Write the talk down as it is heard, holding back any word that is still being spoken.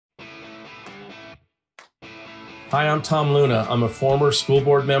Hi, I'm Tom Luna. I'm a former school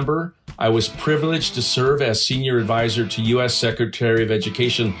board member. I was privileged to serve as senior advisor to U.S. Secretary of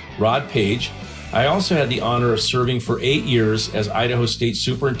Education Rod Page. I also had the honor of serving for 8 years as Idaho State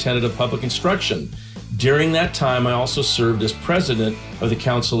Superintendent of Public Instruction. During that time, I also served as president of the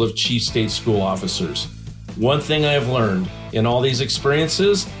Council of Chief State School Officers. One thing I have learned in all these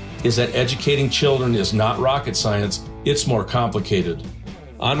experiences is that educating children is not rocket science, it's more complicated.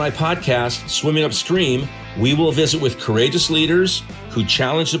 On my podcast, Swimming Upstream, we will visit with courageous leaders who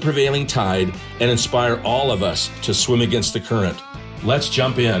challenge the prevailing tide and inspire all of us to swim against the current. Let's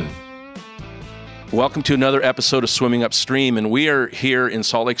jump in. Welcome to another episode of Swimming Upstream, and we are here in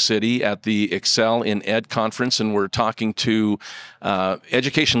Salt Lake City at the Excel in Ed conference, and we're talking to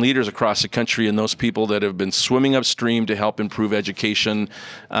education leaders across the country and those people that have been swimming upstream to help improve education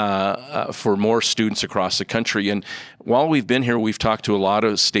for more students across the country. And while we've been here, we've talked to a lot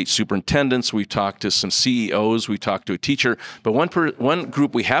of state superintendents, we've talked to some CEOs, we've talked to a teacher, but one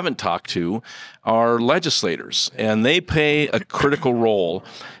group we haven't talked to are legislators, and they play a critical role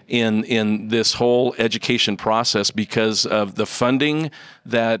in this whole education process because of the funding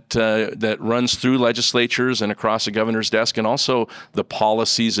that runs through legislatures and across the governor's desk, and also the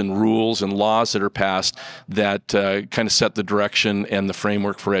policies and rules and laws that are passed that kind of set the direction and the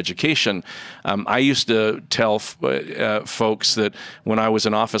framework for education. I used to tell folks that when I was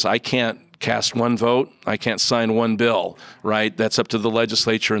in office, I can't cast one vote, I can't sign one bill, right? That's up to the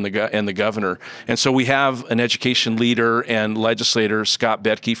legislature and the governor. And so we have an education leader and legislator, Scott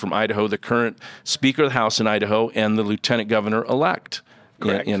Bedke from Idaho, the current Speaker of the House in Idaho, and the Lieutenant Governor-elect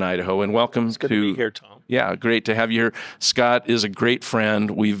in Idaho. And welcome it's good to be here, Tom. Yeah, great to have you here. Scott is a great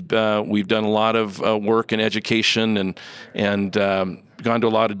friend. We've done a lot of work in education and gone to a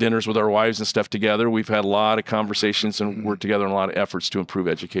lot of dinners with our wives and stuff together. We've had a lot of conversations and worked together on a lot of efforts to improve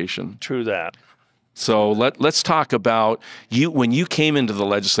education. True that. So let's talk about you. When you came into the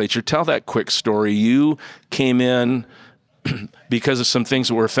legislature, tell that quick story. You came in because of some things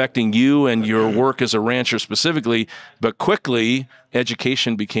that were affecting you and your work as a rancher specifically, but quickly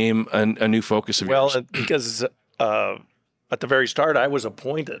education became a new focus of yours. Well, because at the very start, I was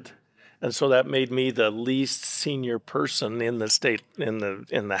appointed. And so that made me the least senior person in the state, in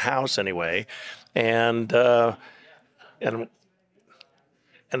the House anyway, and they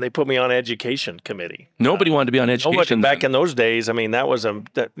put me on education committee. Nobody wanted to be on education back in those days. I mean, that was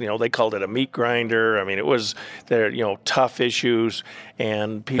they called it a meat grinder. I mean, it was tough issues,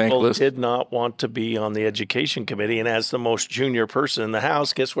 and people did not want to be on the education committee. And as the most junior person in the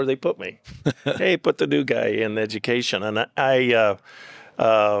House, guess where they put me? Hey, put the new guy in education, and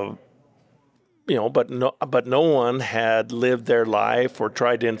but no one had lived their life or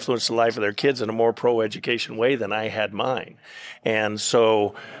tried to influence the life of their kids in a more pro-education way than I had mine. And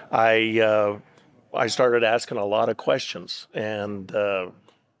so I started asking a lot of questions, and some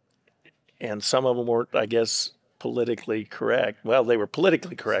of them weren't, I guess, politically correct. Well, they were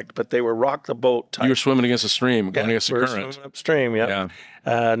politically correct, but they were rock the boat type. You were swimming against the stream, going against the current. Swimming upstream, yeah.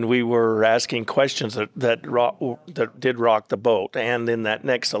 And we were asking questions that did rock the boat. And in that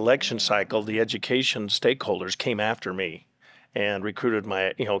next election cycle, the education stakeholders came after me and recruited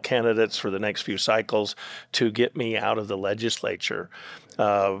my candidates for the next few cycles to get me out of the legislature.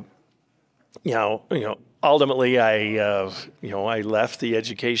 Ultimately, I left the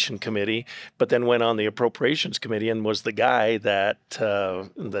education committee, but then went on the appropriations committee and was the guy that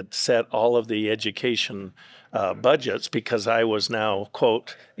set all of the education budgets, because I was now,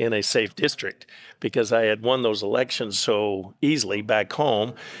 quote, in a safe district, because I had won those elections so easily back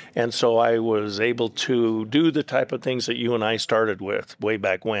home. And so I was able to do the type of things that you and I started with way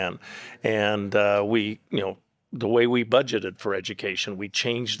back when. And the way we budgeted for education, we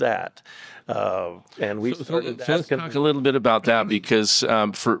changed that. And we started let's talk a little bit about that, because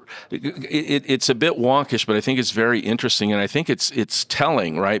it's a bit wonkish, but I think it's very interesting, and I think it's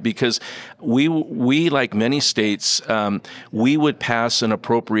telling, right? Because we like many states, we would pass an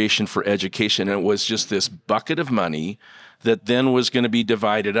appropriation for education, and it was just this bucket of money that then was going to be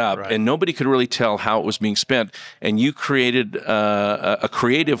divided up, right, and nobody could really tell how it was being spent. And you created a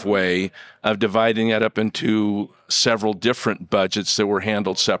creative way of dividing that up into several different budgets that were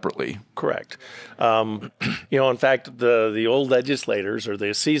handled separately. Correct. In fact, the old legislators, or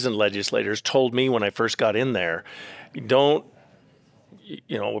the seasoned legislators, told me when I first got in there, don't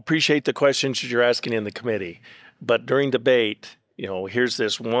appreciate the questions you're asking in the committee, but during debate, here's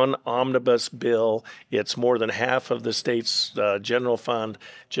this one omnibus bill. It's more than half of the state's general fund.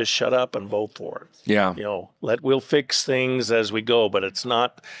 Just shut up and vote for it. Yeah. We'll fix things as we go, but it's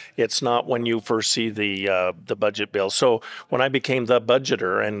not when you first see the budget bill. So when I became the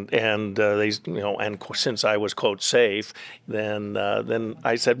budgeter, and since I was quote safe, then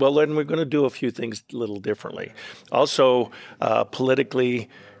I said, well, then we're going to do a few things a little differently. Also, politically,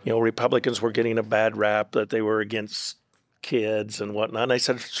 Republicans were getting a bad rap that they were against kids and whatnot. And I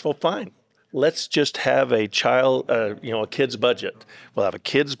said, well, fine. Let's just have a kid's budget. We'll have a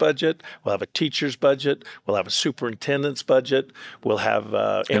kid's budget. We'll have a teacher's budget. We'll have a superintendent's budget. We'll have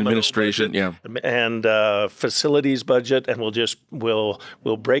administration, budget, and facilities budget, and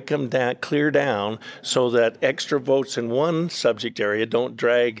we'll break them down, clear down, so that extra votes in one subject area don't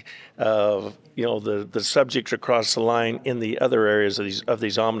drag the subjects across the line in the other areas of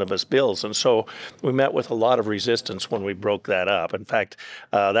these omnibus bills. And so we met with a lot of resistance when we broke that up. In fact,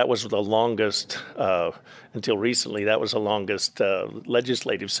 that was the longest, until recently, that was the longest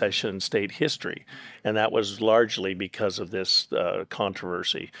legislative session in state history. And that was largely because of this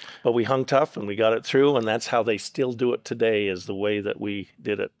controversy. But we hung tough and we got it through, and that's how they still do it today, is the way that we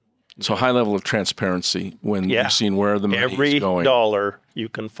did it. So high level of transparency when you've seen where the money is going. Every dollar you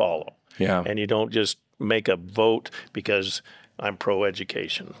can follow. Yeah. And you don't just make a vote because I'm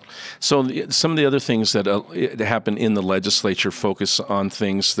pro-education. So some of the other things that happen in the legislature focus on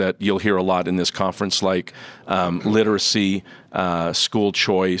things that you'll hear a lot in this conference, like literacy, school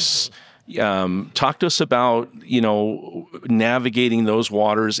choice. Talk to us about, navigating those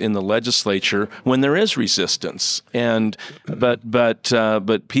waters in the legislature when there is resistance, but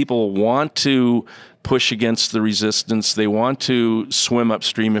people want to push against the resistance. They want to swim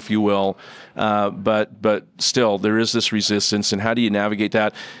upstream, if you will, but still there is this resistance. And how do you navigate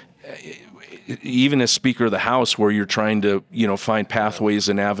that? Even as Speaker of the House, where you're trying to, find pathways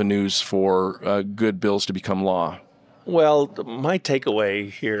and avenues for good bills to become law. Well, my takeaway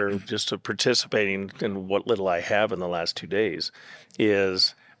here, just to participating in what little I have in the last 2 days,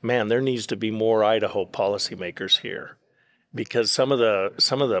 is, man, there needs to be more Idaho policymakers here, because some of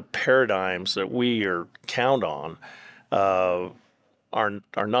the paradigms that we count on are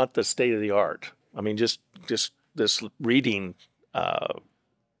not the state of the art. I mean, just this reading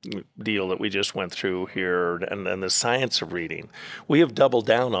deal that we just went through here, and the science of reading. We have doubled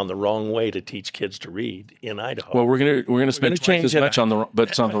down on the wrong way to teach kids to read in Idaho. Well, we're gonna spend twice as much on but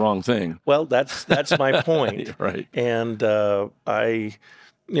it's on the wrong thing. Well, that's my point. Right. And and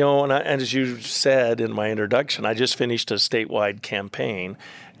as you said in my introduction, I just finished a statewide campaign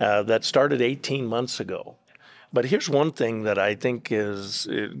that started 18 months ago. But here's one thing that I think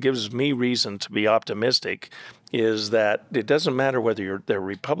it gives me reason to be optimistic, is that it doesn't matter whether they're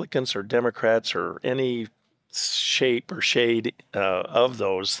Republicans or Democrats or any shape or shade of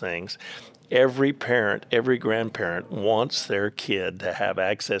those things. Every parent, every grandparent wants their kid to have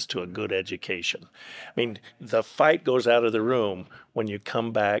access to a good education. I mean, the fight goes out of the room when you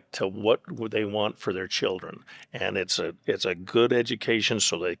come back to what they want for their children. And it's a good education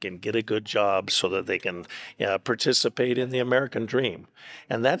so they can get a good job, so that they can participate in the American dream.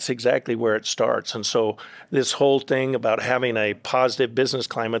 And that's exactly where it starts. And so this whole thing about having a positive business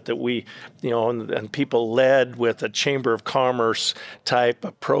climate that we, and people led with a Chamber of Commerce type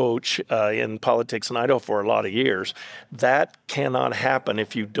approach in politics in Idaho for a lot of years, that cannot happen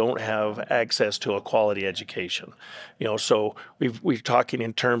if you don't have access to a quality education. So we're talking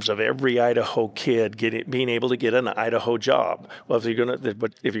in terms of every Idaho kid being able to get an Idaho job. Well, if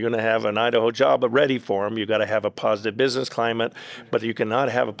you're gonna have an Idaho job ready for them, you've got to have a positive business climate. But you cannot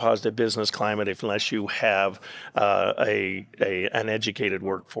have a positive business climate unless you have an educated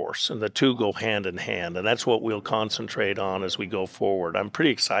workforce, and the two go hand in hand. And that's what we'll concentrate on as we go forward. I'm pretty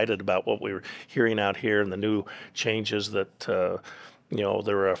excited about what we're hearing out here and the new changes that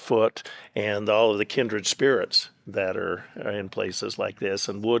they're afoot, and all of the kindred spirits that are in places like this,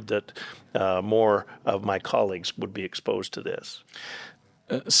 and would that more of my colleagues would be exposed to this.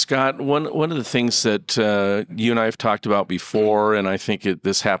 Scott, one of the things that you and I have talked about before, and I think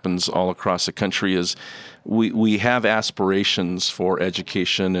this happens all across the country, is we have aspirations for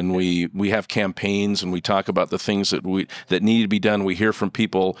education, and we have campaigns, and we talk about the things that need to be done. We hear from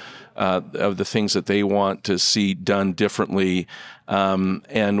people of the things that they want to see done differently,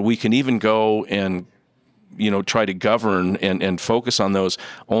 and we can even go and try to govern and focus on those,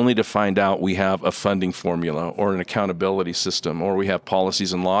 only to find out we have a funding formula or an accountability system, or we have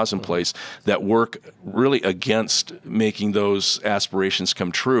policies and laws in place that work really against making those aspirations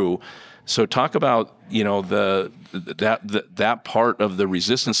come true. So talk about, that part of the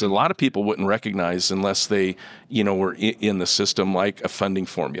resistance that a lot of people wouldn't recognize unless they, were in the system, like a funding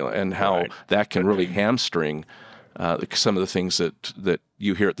formula, and how that can really hamstring some of the things that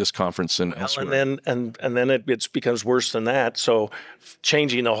you hear at this conference and elsewhere. And then it becomes worse than that. So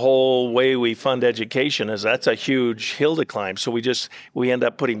changing the whole way we fund education that's a huge hill to climb. So we end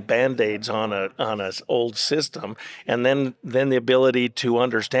up putting Band-Aids on a old system, and then the ability to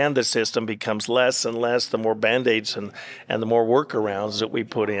understand the system becomes less and less the more Band-Aids and the more workarounds that we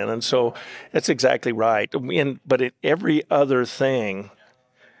put in. And so that's exactly right. But every other thing,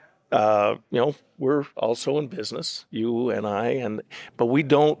 we're also in business, you and I, but we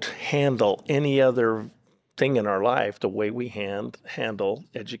don't handle any other thing in our life the way we handle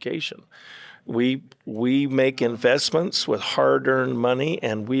education. We make investments with hard-earned money,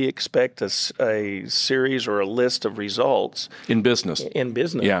 and we expect a series or a list of results in business.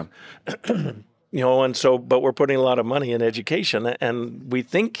 Yeah. But we're putting a lot of money in education, and we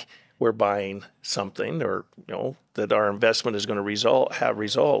think we're buying something, or that our investment is going to have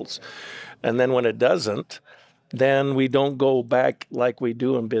results, and then when it doesn't, then we don't go back like we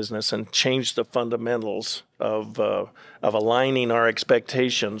do in business and change the fundamentals of aligning our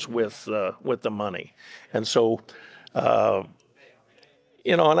expectations with the money. And so, and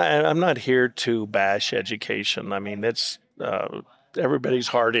I'm not here to bash education. I mean, it's everybody's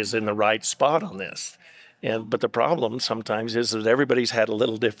heart is in the right spot on this. But the problem sometimes is that everybody's had a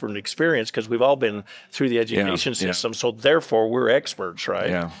little different experience because we've all been through the education system. So therefore, we're experts, right?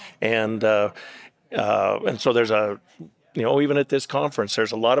 Yeah. And so there's even at this conference,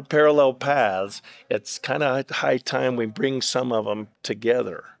 there's a lot of parallel paths. It's kind of high time we bring some of them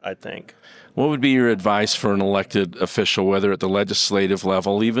together, I think. What would be your advice for an elected official, whether at the legislative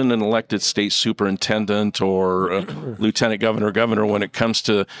level, even an elected state superintendent or a lieutenant governor, when it comes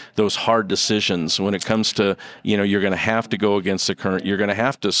to those hard decisions, when it comes to, you're going to have to go against the current, you're going to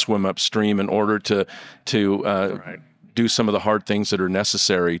have to swim upstream in order to do some of the hard things that are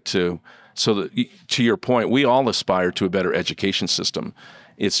necessary to your point, we all aspire to a better education system.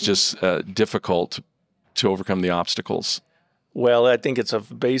 It's just difficult to overcome the obstacles. Well, I think it's a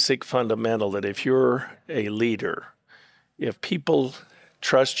basic fundamental that if you're a leader, if people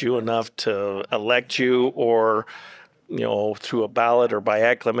trust you enough to elect you or, through a ballot or by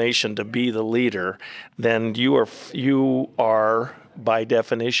acclamation to be the leader, then you are by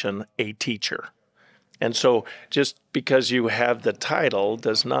definition a teacher. And so just because you have the title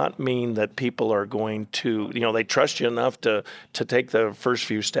does not mean that people are going to, they trust you enough to take the first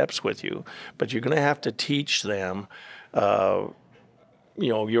few steps with you, but you're going to have to teach them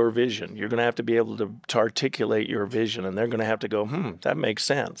your vision. You're going to have to be able to articulate your vision, and they're going to have to go, that makes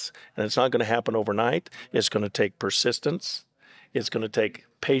sense. And it's not going to happen overnight. It's going to take persistence. It's going to take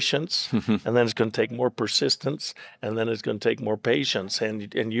patience, and then it's going to take more persistence, and then it's going to take more patience.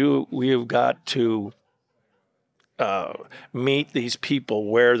 And we've got to meet these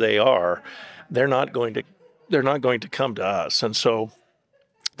people where they are. They're not going to come to us. And so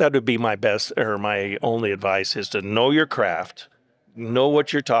that would be my best or my only advice is to know your craft, know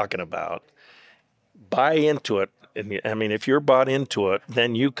what you're talking about, buy into it. I mean, if you're bought into it,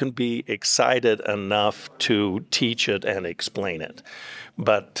 then you can be excited enough to teach it and explain it.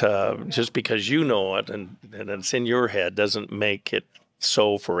 But just because you know it and it's in your head doesn't make it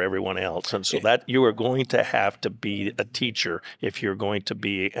so for everyone else. And so that you are going to have to be a teacher if you're going to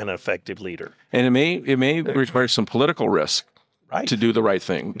be an effective leader. And it may require some political risk to do the right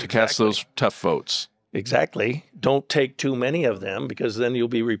thing, to cast those tough votes. Exactly. Don't take too many of them, because then you'll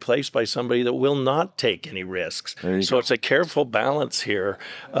be replaced by somebody that will not take any risks. So it's a careful balance here.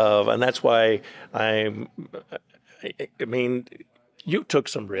 And that's why I mean, you took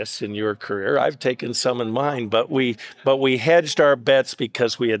some risks in your career. I've taken some in mine, but we hedged our bets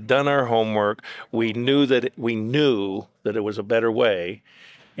because we had done our homework. We knew that it was a better way,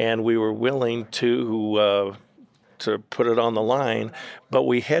 and we were willing to put it on the line. But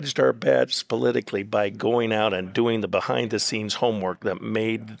we hedged our bets politically by going out and doing the behind-the-scenes homework that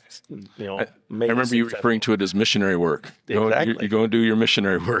made I remember you referring to it as missionary work. Exactly. You go and do your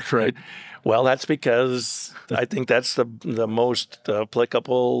missionary work, right? Well, that's because I think that's the most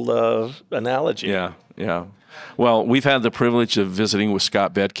applicable analogy. Yeah. Well, we've had the privilege of visiting with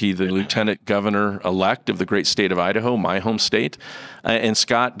Scott Bedke, the Lieutenant Governor-elect of the great state of Idaho, my home state. And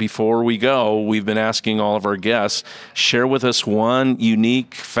Scott, before we go, we've been asking all of our guests, share with us one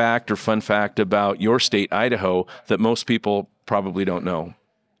unique fact or fun fact about your state, Idaho, that most people probably don't know.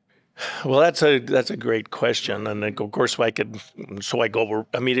 Well, that's a great question, and of course I go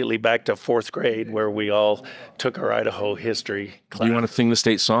immediately back to fourth grade where we all took our Idaho history class. Do you want to sing the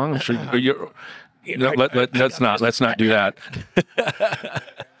state song? I'm sure let's not do that.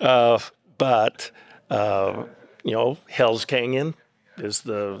 But Hell's Canyon is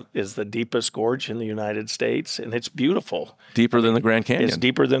the deepest gorge in the United States, and it's beautiful. Deeper than the Grand Canyon. It's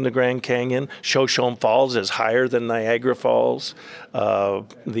deeper than the Grand Canyon. Shoshone Falls is higher than Niagara Falls.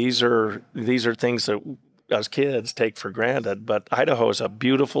 These are things that us kids take for granted, but Idaho is a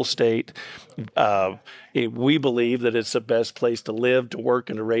beautiful state. We believe that it's the best place to live, to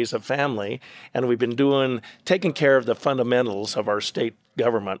work, and to raise a family, and we've been taking care of the fundamentals of our state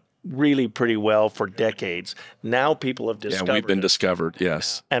government really pretty well for decades. Now people have discovered we've been discovered,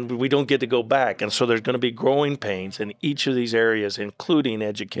 yes. And we don't get to go back. And so there's going to be growing pains in each of these areas, including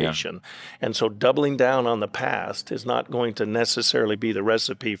education. Yeah. And so doubling down on the past is not going to necessarily be the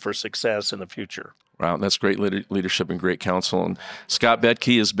recipe for success in the future. Wow, that's great leadership and great counsel. And Scott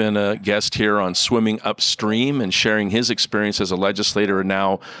Bedke has been a guest here on Swimming Upstream and sharing his experience as a legislator and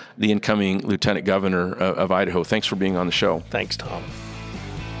now the incoming Lieutenant Governor of Idaho. Thanks for being on the show. Thanks, Tom.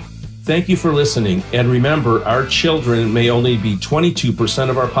 Thank you for listening. And remember, our children may only be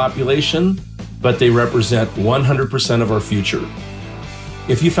 22% of our population, but they represent 100% of our future.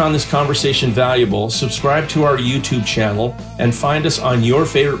 If you found this conversation valuable, subscribe to our YouTube channel and find us on your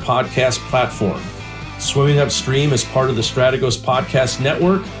favorite podcast platform. Swimming Upstream is part of the Strategos Podcast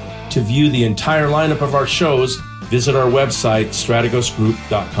Network. To view the entire lineup of our shows, visit our website,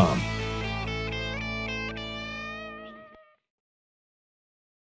 strategosgroup.com.